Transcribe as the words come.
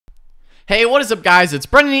Hey, what is up guys? It's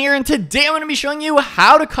Brendan here, and today I'm going to be showing you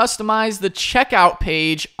how to customize the checkout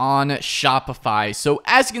page on Shopify. So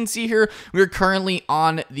as you can see here, we're currently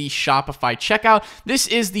on the Shopify checkout. This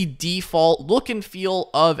is the default look and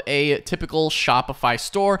feel of a typical Shopify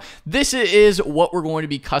store. This is what we're going to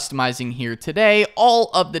be customizing here today.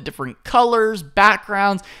 All of the different colors,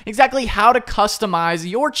 backgrounds, exactly how to customize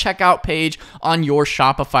your checkout page on your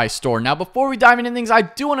Shopify store. Now, before we dive into things, I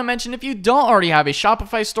do want to mention if you don't already have a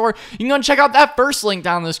Shopify store, you can go and check out that first link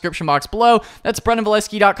down in the description box below. That's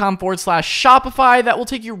brendanvalesky.com/Shopify. That will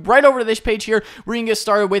take you right over to this page here where you can get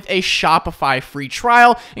started with a Shopify free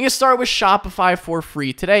trial and get started with Shopify for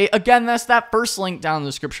free today. Again, that's that first link down in the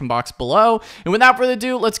description box below. And without further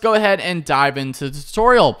ado, let's go ahead and dive into the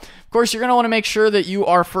tutorial. Of course, you're going to want to make sure that you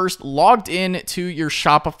are first logged in to your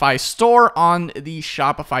Shopify store on the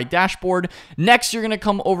Shopify dashboard. Next, you're going to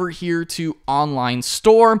come over here to Online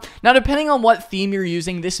Store. Now, depending on what theme you're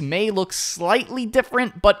using, this may look slightly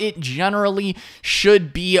different, but it generally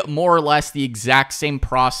should be more or less the exact same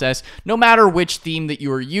process, no matter which theme that you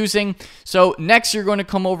are using. So next, you're going to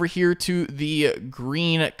come over here to the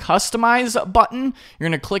green Customize button. You're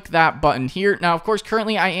going to click that button here. Now, of course,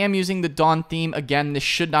 currently I am using the Dawn theme. Again, this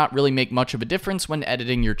should not really make much of a difference when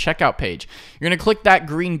editing your checkout page. You're going to click that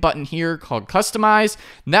green button here called Customize,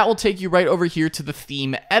 and that will take you right over here to the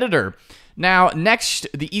theme editor. Now, next,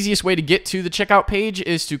 the easiest way to get to the checkout page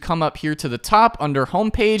is to come up here to the top under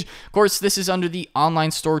Homepage. Of course, this is under the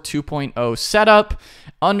Online Store 2.0 setup.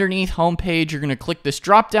 Underneath Homepage, you're going to click this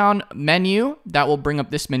drop-down menu. That will bring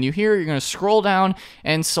up this menu here. You're going to scroll down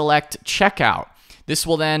and select Checkout. This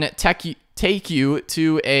will then take you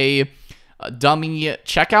to a dummy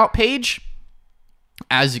checkout page,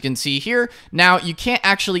 as you can see here. Now, you can't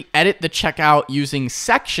actually edit the checkout using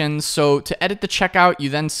sections, so to edit the checkout, you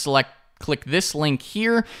then click this link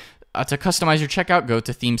here. To customize your checkout, go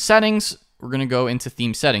to Theme Settings. We're going to go into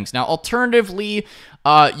Theme Settings. Now, alternatively,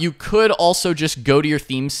 you could also just go to your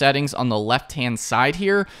theme settings on the left-hand side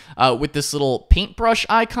here with this little paintbrush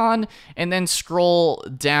icon, and then scroll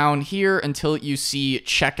down here until you see the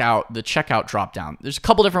checkout drop-down. There's a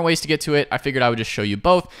couple different ways to get to it. I figured I would just show you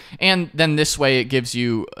both, and then this way it gives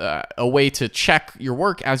you a way to check your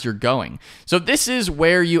work as you're going. So this is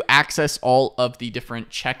where you access all of the different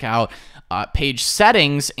checkout page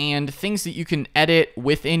settings and things that you can edit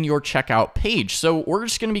within your checkout page. So we're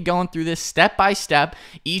just going to be going through this step by step,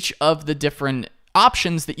 each of the different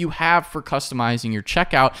options that you have for customizing your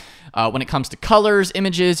checkout when it comes to colors,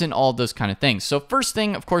 images, and all those kind of things. So first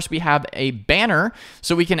thing, of course, we have a banner.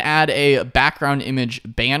 So we can add a background image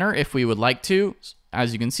banner if we would like to.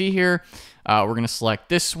 As you can see here, we're going to select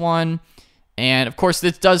this one. And of course,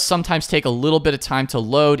 this does sometimes take a little bit of time to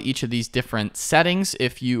load each of these different settings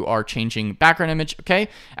if you are changing background image. Okay,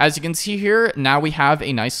 as you can see here, now we have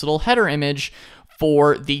a nice little header image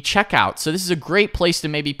for the checkout. So this is a great place to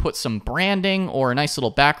maybe put some branding or a nice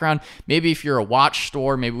little background. Maybe if you're a watch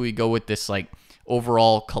store, maybe we go with this like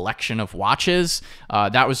overall collection of watches.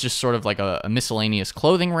 That was just sort of like a miscellaneous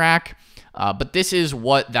clothing rack. But this is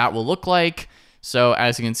what that will look like. So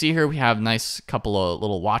as you can see here, we have a nice couple of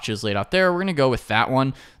little watches laid out there. We're going to go with that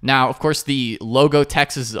one. Now, of course, the logo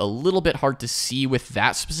text is a little bit hard to see with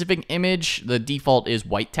that specific image. The default is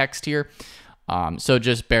white text here. So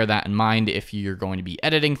just bear that in mind if you're going to be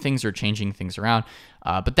editing things or changing things around.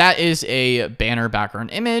 But that is a banner background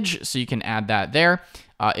image, so you can add that there.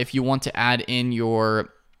 If you want to add in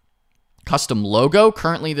your custom logo,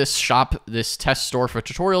 currently this test store for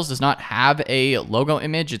tutorials does not have a logo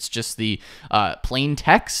image. It's just the plain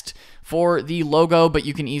text for the logo, but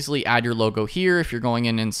you can easily add your logo here if you're going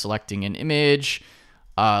in and selecting an image.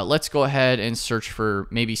 Let's go ahead and search for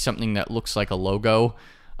maybe something that looks like a logo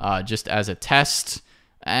just as a test,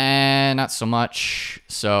 and not so much.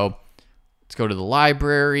 So let's go to the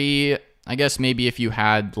library. I guess maybe if you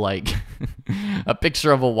had like a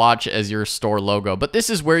picture of a watch as your store logo, but this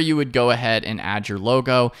is where you would go ahead and add your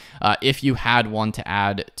logo if you had one to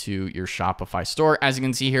add to your Shopify store. As you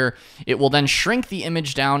can see here, it will then shrink the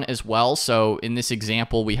image down as well. So in this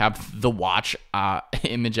example, we have the watch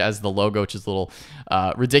image as the logo, which is a little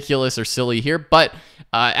ridiculous or silly here, but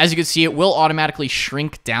as you can see, it will automatically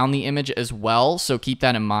shrink down the image as well. So keep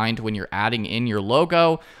that in mind when you're adding in your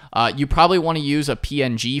logo. You probably want to use a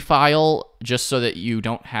PNG file just so that you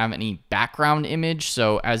don't have any background image.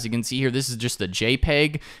 So as you can see here, this is just the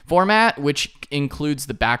JPEG format, which includes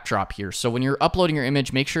the backdrop here. So when you're uploading your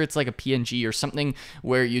image, make sure it's like a PNG or something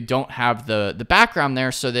where you don't have the background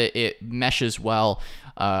there so that it meshes well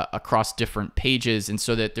across different pages, and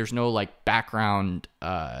so that there's no like background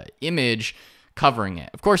image covering it.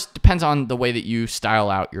 Of course, depends on the way that you style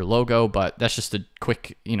out your logo, but that's just a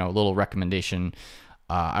quick, little recommendation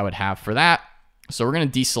I would have for that. So we're going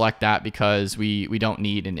to deselect that because we don't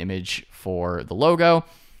need an image for the logo.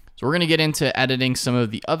 So we're going to get into editing some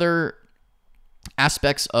of the other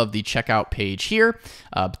aspects of the checkout page here.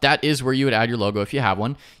 But that is where you would add your logo if you have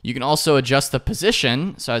one. You can also adjust the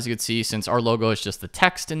position. So as you can see, since our logo is just the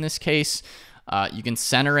text in this case, you can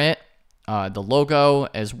center it, the logo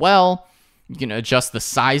as well. You can adjust the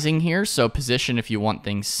sizing here. So position if you want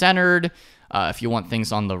things centered, if you want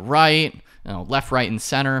things on the right, left, right, and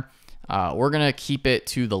center. We're going to keep it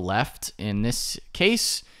to the left in this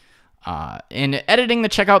case. And editing the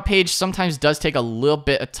checkout page sometimes does take a little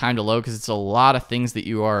bit of time to load because it's a lot of things that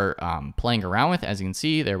you are playing around with. As you can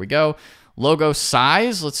see, there we go. Logo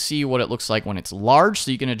size, let's see what it looks like when it's large.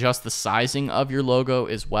 So you can adjust the sizing of your logo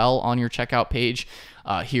as well on your checkout page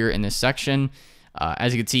here in this section.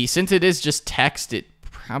 As you can see, since it is just text, it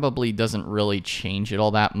probably doesn't really change it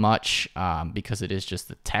all that much because it is just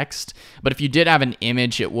the text. But if you did have an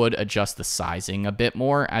image, it would adjust the sizing a bit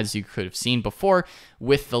more, as you could have seen before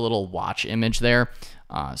with the little watch image there.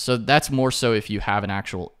 So that's more so if you have an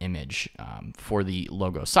actual image for the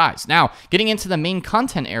logo size. Now, getting into the main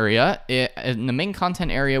content area, and the main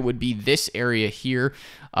content area would be this area here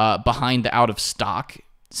behind the out of stock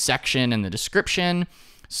section and the description.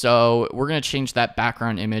 So we're going to change that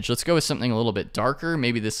background image. Let's go with something a little bit darker.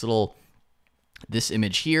 Maybe this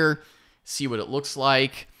image here, see what it looks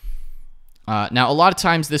like. Now, a lot of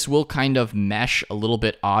times this will kind of mesh a little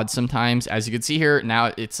bit odd sometimes. As you can see here,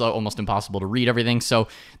 now it's almost impossible to read everything. So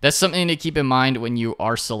that's something to keep in mind when you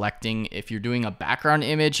are selecting. If you're doing a background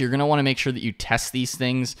image, you're going to want to make sure that you test these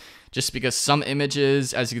things, just because some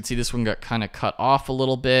images, as you can see, this one got kind of cut off a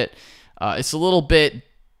little bit. It's a little bit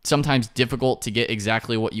sometimes difficult to get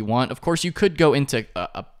exactly what you want. Of course, you could go into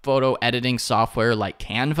a photo editing software like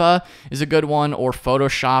Canva is a good one, or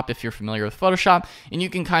Photoshop if you're familiar with Photoshop, and you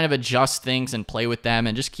can kind of adjust things and play with them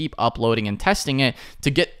and just keep uploading and testing it to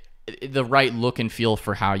get the right look and feel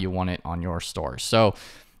for how you want it on your store. So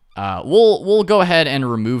we'll go ahead and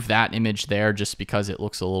remove that image there just because it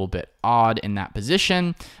looks a little bit odd in that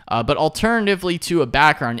position. But alternatively to a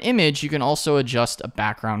background image, you can also adjust a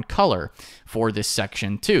background color for this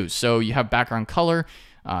section too. So you have background color.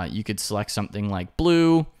 You could select something like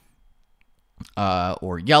blue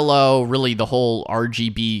or yellow. Really, the whole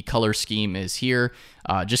RGB color scheme is here.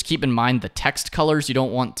 Just keep in mind the text colors. You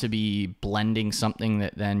don't want to be blending something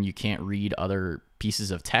that then you can't read other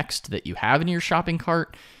pieces of text that you have in your shopping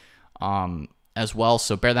cart as well.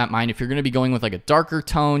 So bear that in mind. If you're going to be going with like a darker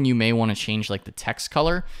tone, you may want to change like the text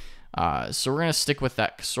color. So we're going to stick with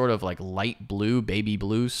that sort of like light blue, baby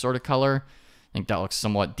blue sort of color. I think that looks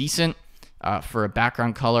somewhat decent. For a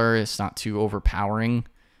background color, it's not too overpowering.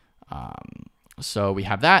 So we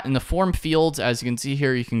have that. In the form fields, as you can see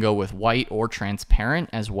here, you can go with white or transparent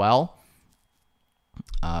as well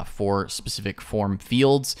for specific form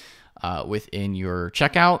fields within your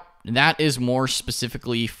checkout. That is more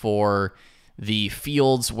specifically for the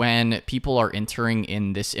fields when people are entering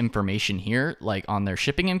in this information here, like on their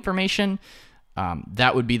shipping information.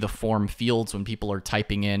 That would be the form fields when people are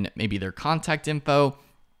typing in maybe their contact info,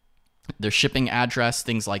 their shipping address,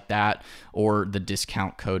 things like that, or the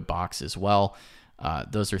discount code box as well.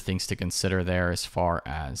 Those are things to consider there as far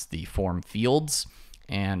as the form fields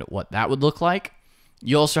and what that would look like.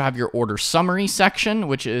 You also have your order summary section,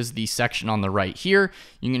 which is the section on the right here.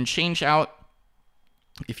 You can change out,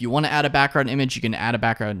 if you want to add a background image, you can add a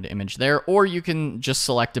background image there, or you can just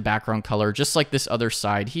select a background color, just like this other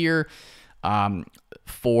side here.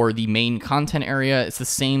 For the main content area, it's the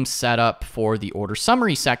same setup for the order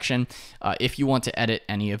summary section if you want to edit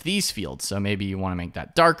any of these fields. So maybe you want to make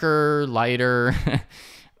that darker, lighter.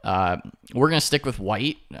 We're going to stick with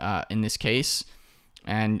white in this case.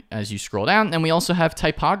 And as you scroll down, then we also have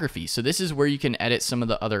typography. So this is where you can edit some of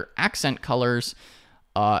the other accent colors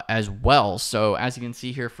as well. So as you can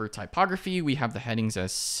see here for typography, we have the headings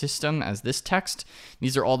as system as this text.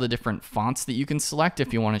 These are all the different fonts that you can select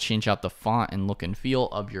if you want to change out the font and look and feel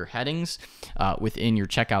of your headings within your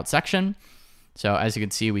checkout section. So as you can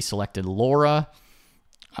see, we selected Laura.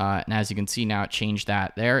 And as you can see now, it changed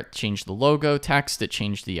that there. It changed the logo text. It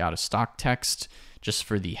changed the out of stock text just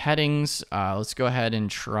for the headings. Let's go ahead and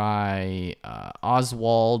try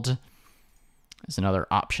Oswald as another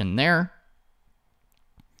option there,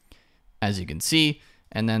 as you can see.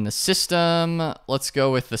 And then the system, let's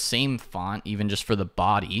go with the same font, even just for the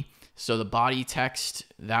body. So the body text,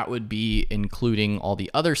 that would be including all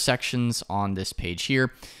the other sections on this page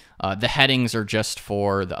here. The headings are just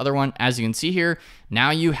for the other one. As you can see here,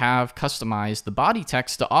 now you have customized the body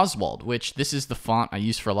text to Oswald, which this is the font I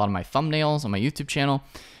use for a lot of my thumbnails on my YouTube channel.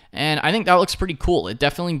 And I think that looks pretty cool. It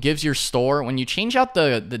definitely gives your store, when you change out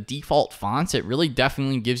the default fonts, it really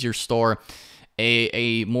definitely gives your store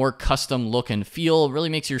a more custom look and feel. It really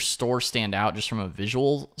makes your store stand out just from a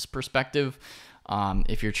visual perspective.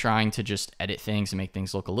 If you're trying to just edit things and make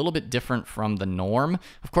things look a little bit different from the norm.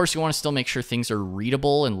 Of course, you want to still make sure things are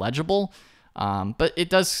readable and legible, but it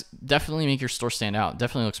does definitely make your store stand out. It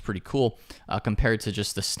definitely looks pretty cool compared to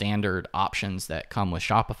just the standard options that come with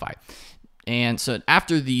Shopify. And so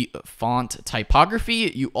after the font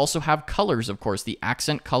typography, you also have colors, of course, the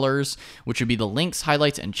accent colors, which would be the links,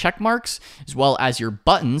 highlights, and check marks, as well as your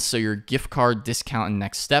buttons, so your gift card, discount, and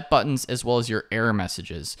next step buttons, as well as your error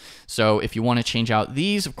messages. So if you want to change out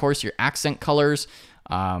these, of course, your accent colors,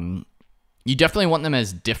 you definitely want them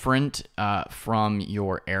as different from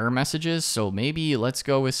your error messages. So maybe let's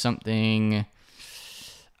go with something,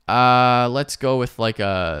 let's go with like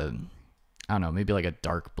a, I don't know, maybe like a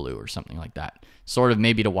dark blue or something like that. Sort of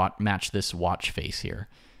maybe to match this watch face here.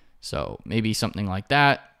 So maybe something like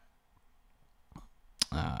that.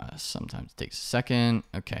 Sometimes it takes a second.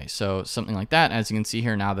 Okay, so something like that. As you can see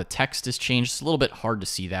here now, the text is changed. It's a little bit hard to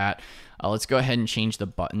see that. Let's go ahead and change the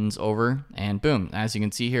buttons over. And boom, as you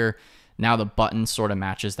can see here, now the button sort of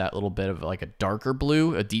matches that little bit of like a darker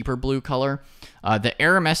blue, a deeper blue color. The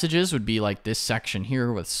error messages would be like this section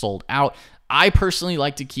here with sold out. I personally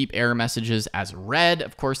like to keep error messages as red.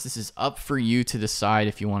 Of course, this is up for you to decide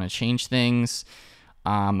if you want to change things.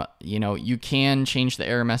 You know, you can change the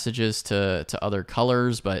error messages to other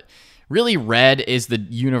colors, but really red is the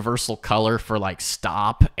universal color for like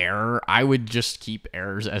stop, error. I would just keep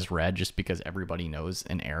errors as red just because everybody knows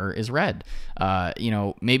an error is red. You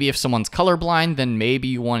know, maybe if someone's colorblind, then maybe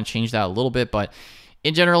you want to change that a little bit, but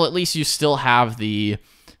in general, at least you still have the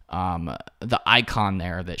icon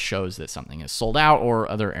there that shows that something is sold out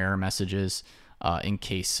or other error messages in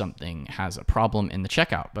case something has a problem in the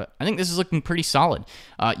checkout. But I think this is looking pretty solid.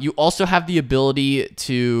 You also have the ability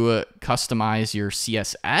to customize your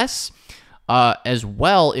CSS as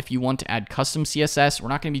well if you want to add custom CSS. We're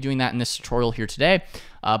not going to be doing that in this tutorial here today,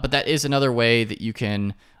 but that is another way that you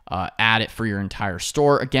can add it for your entire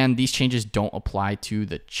store. Again, these changes don't apply to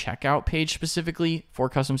the checkout page specifically for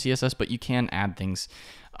custom CSS, but you can add things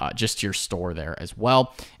just to your store there as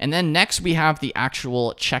well. And then next we have the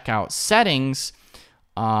actual checkout settings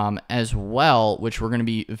as well, which we're going to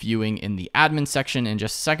be viewing in the admin section in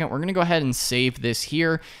just a second. We're going to go ahead and save this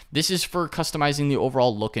here. This is for customizing the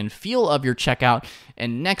overall look and feel of your checkout.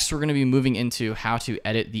 And next we're going to be moving into how to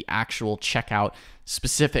edit the actual checkout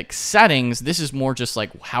specific settings. This is more just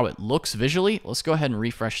like how it looks visually. Let's go ahead and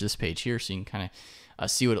refresh this page here so you can kind of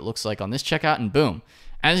see what it looks like on this checkout, and boom.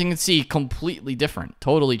 As you can see, completely different.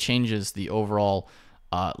 Totally changes the overall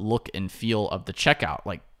look and feel of the checkout.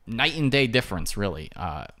 Like night and day difference, really,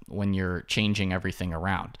 when you're changing everything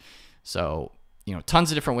around. So, you know,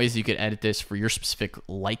 tons of different ways you could edit this for your specific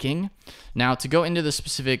liking. Now, to go into the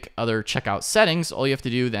specific other checkout settings, all you have to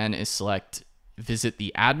do then is select visit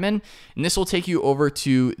the admin, and this will take you over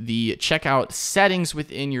to the checkout settings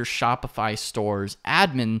within your Shopify store's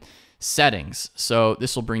admin settings. So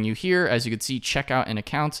this will bring you here, as you can see, checkout and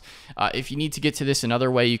accounts. If you need to get to this another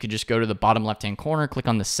way, you could just go to the bottom left-hand corner, click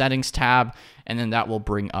on the settings tab, and then that will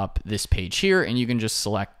bring up this page here, and you can just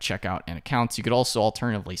select checkout and accounts. You could also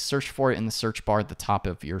alternatively search for it in the search bar at the top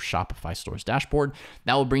of your Shopify store's dashboard.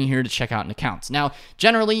 That will bring you here to checkout and accounts. Now,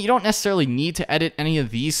 generally, you don't necessarily need to edit any of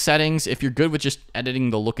these settings. If you're good with just editing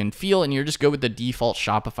the look and feel, and you're just good with the default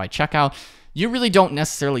Shopify checkout, you really don't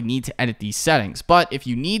necessarily need to edit these settings. But if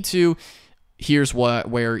you need to, here's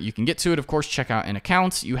where you can get to it. Of course, checkout and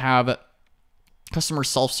accounts. You have customer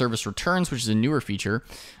self-service returns, which is a newer feature.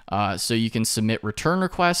 So you can submit return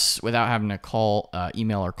requests without having to call,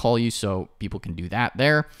 email or call you. So people can do that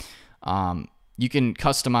there. You can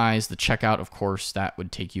customize the checkout. Of course, that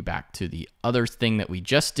would take you back to the other thing that we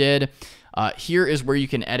just did. Here is where you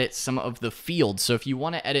can edit some of the fields. So if you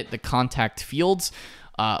want to edit the contact fields,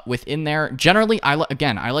 within there, generally, I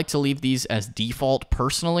like to leave these as default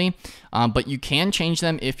personally, but you can change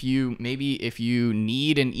them if you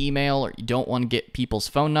need an email or you don't want to get people's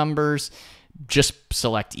phone numbers. Just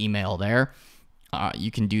select email there.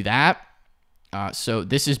 You can do that. So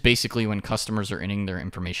this is basically when customers are entering their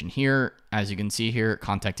information here. As you can see here,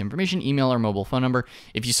 contact information, email or mobile phone number.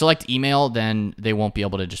 If you select email, then they won't be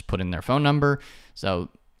able to just put in their phone number. So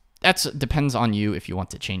that depends on you if you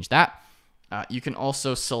want to change that. You can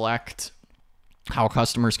also select how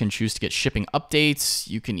customers can choose to get shipping updates.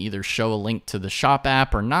 You can either show a link to the shop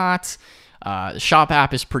app or not. The Shop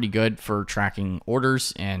app is pretty good for tracking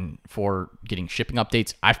orders and for getting shipping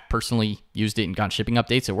updates. I've personally used it and got shipping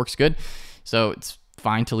updates. It works good. So it's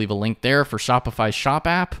fine to leave a link there for Shopify's Shop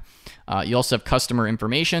app. You also have customer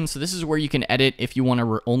information. So this is where you can edit if you want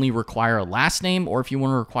to only require a last name or if you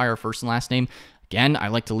want to require a first and last name. Again, I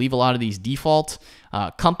like to leave a lot of these default.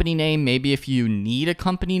 Company name, maybe if you need a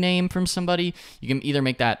company name from somebody, you can either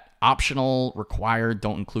make that optional, required,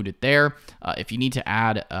 don't include it there. If you need to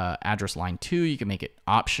add address line 2, you can make it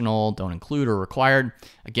optional, don't include, or required.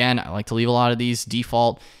 Again, I like to leave a lot of these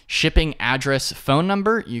default. Shipping address phone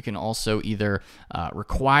number, you can also either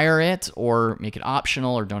require it or make it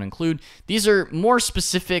optional or don't include. These are more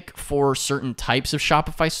specific for certain types of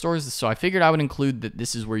Shopify stores, so I figured I would include that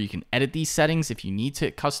this is where you can edit these settings if you need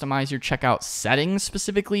to customize your checkout settings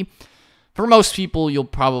specifically. For most people, you'll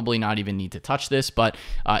probably not even need to touch this, but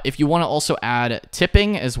if you want to also add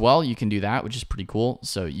tipping as well, you can do that, which is pretty cool.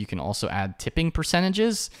 So you can also add tipping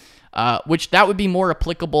percentages, which that would be more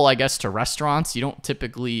applicable, I guess, to restaurants. You don't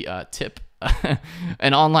typically tip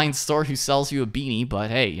an online store who sells you a beanie, but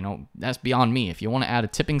hey, you know, that's beyond me. If you want to add a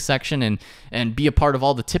tipping section and be a part of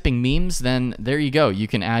all the tipping memes, then there you go. You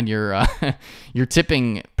can add your your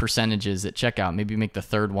tipping percentages at checkout. Maybe make the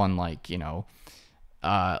third one like, you know,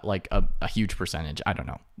 like a huge percentage. I don't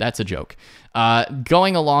know. That's a joke.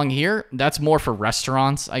 Going along here, that's more for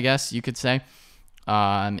restaurants, I guess you could say.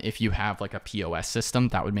 If you have like a POS system,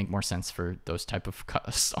 that would make more sense for those type of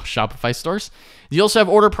Shopify stores. You also have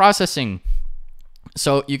order processing.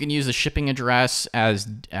 So you can use the shipping address as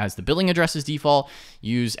the billing address as default.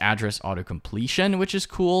 Use address auto completion, which is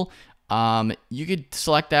cool. You could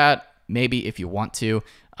select that maybe if you want to.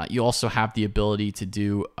 You also have the ability to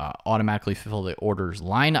do automatically fulfill the order's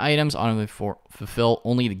line items, automatically fulfill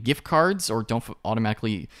only the gift cards, or don't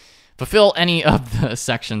automatically fulfill any of the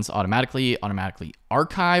sections automatically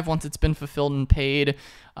archive once it's been fulfilled and paid.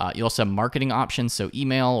 You also have marketing options, so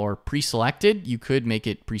email or pre-selected. You could make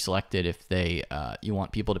it pre-selected if you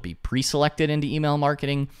want people to be pre-selected into email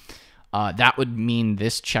marketing. That would mean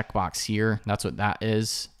this checkbox here. That's what that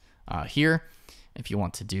is here. If you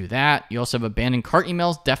want to do that, you also have abandoned cart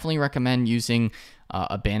emails. Definitely recommend using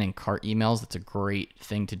abandoned cart emails. That's a great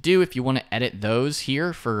thing to do if you want to edit those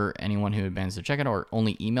here for anyone who abandons their checkout or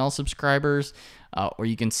only email subscribers, or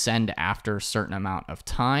you can send after a certain amount of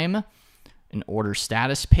time. An order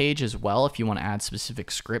status page as well. If you want to add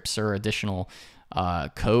specific scripts or additional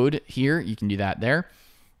code here, you can do that there.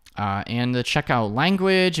 And the checkout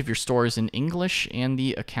language, if your store is in English, and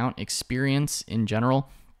the account experience in general.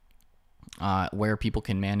 Where people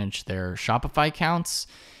can manage their Shopify accounts,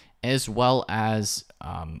 as well as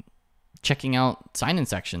checking out sign-in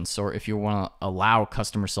sections. Or if you want to allow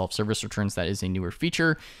customer self-service returns, that is a newer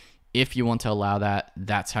feature. If you want to allow that,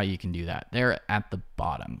 that's how you can do that there at the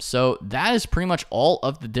bottom. So that is pretty much all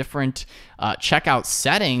of the different checkout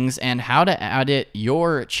settings and how to edit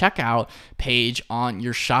your checkout page on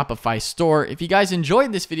your Shopify store. If you guys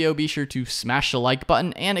enjoyed this video, be sure to smash the like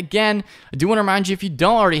button. And again, I do want to remind you, if you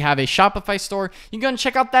don't already have a Shopify store, you can go and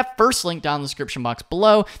check out that first link down in the description box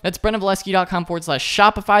below. That's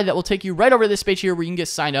BrennanValesky.com/Shopify. That will take you right over to this page here where you can get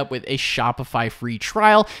signed up with a Shopify free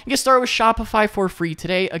trial and get started with Shopify for free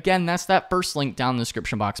today. Again, that's that first link down in the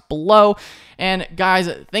description box below. And guys,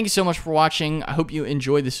 thank you so much for watching. I hope you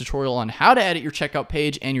enjoyed this tutorial on how to edit your checkout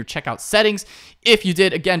page and your checkout settings. If you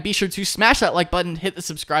did, again, be sure to smash that like button, hit the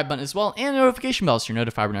subscribe button as well, and the notification bell so you're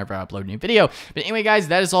notified whenever I upload a new video. But anyway, guys,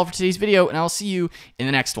 that is all for today's video, and I'll see you in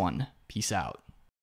the next one. Peace out.